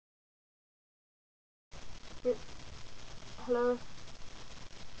It, hello,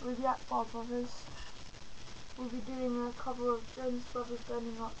 we're the Akbar brothers. We'll be doing a cover of Jonas Brothers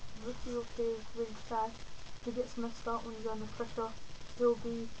Burning Up. Ricky up here is really shy. He gets messed up when he's under pressure. He'll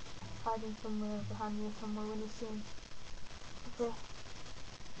be hiding somewhere behind me or somewhere when he's seen. Okay.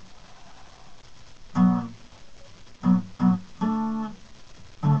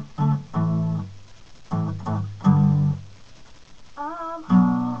 I'm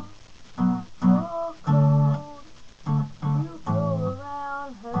hot, you're cold. You go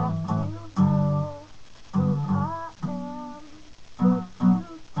around like you know who I am, but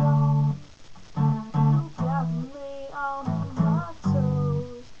you don't. You got me on my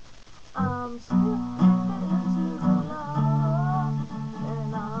toes. I'm slipping into the lava,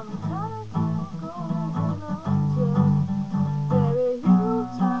 and I'm trying to keep going under. Baby, you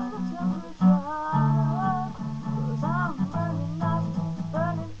turn the temperature higher, 'cause I'm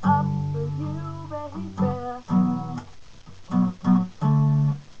burning up for you, baby.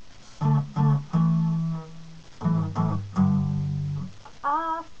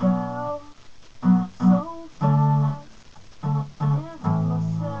 I fell so fast, can't hold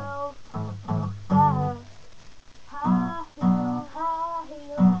myself back. High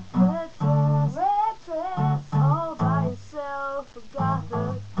heel, red dress, all by yourself. Forgot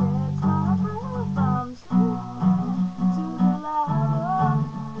the catch my breath. I'm slipping to the lava,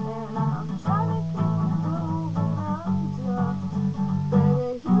 and I'm trying to keep moving under.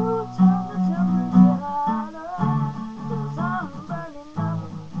 Baby, you turn the temperature higher, 'cause I'm burning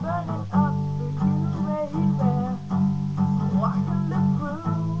up for you, baby. Walking the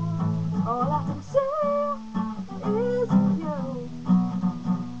groove, all I can see is you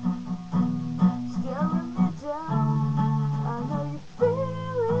staring me down. I know you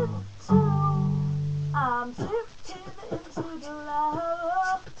feel it too. I'm tipping into the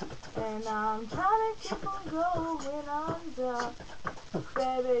lava, and I'm trying to keep on going under.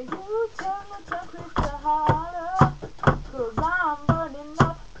 Baby, you turn the temperature higher, 'cause I'm burning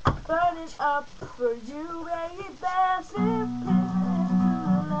up for you, baby. Slipping into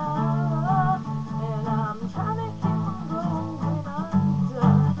the lava, and I'm trying to keep on going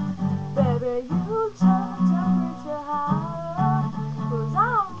under. Baby, you turn the temperature higher, 'cause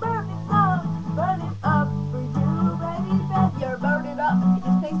I'm burning up for you, baby. You're burning up, you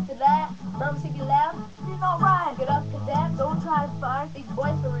just face to that. Burn singing loud, You know right, get up to dance. don't try to fight, These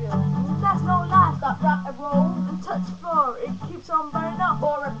boys for real. that's no lie. Stop, rock, and roll. And touch floor, it keeps on burning up.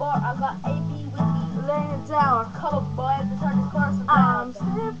 More and more, I got AB with me. Laying it down, Color boys, the turn this chorus I'm around.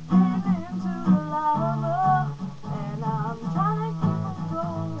 slipping into the lava, and I'm trying to keep on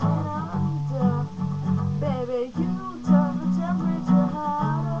going under. Baby, you turn the temperature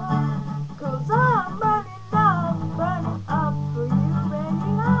higher, 'cause I'm burning up for you, baby.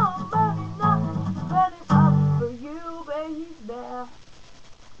 I'm burning up for you, baby.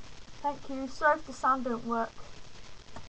 Thank you. Sorry if the sound don't work.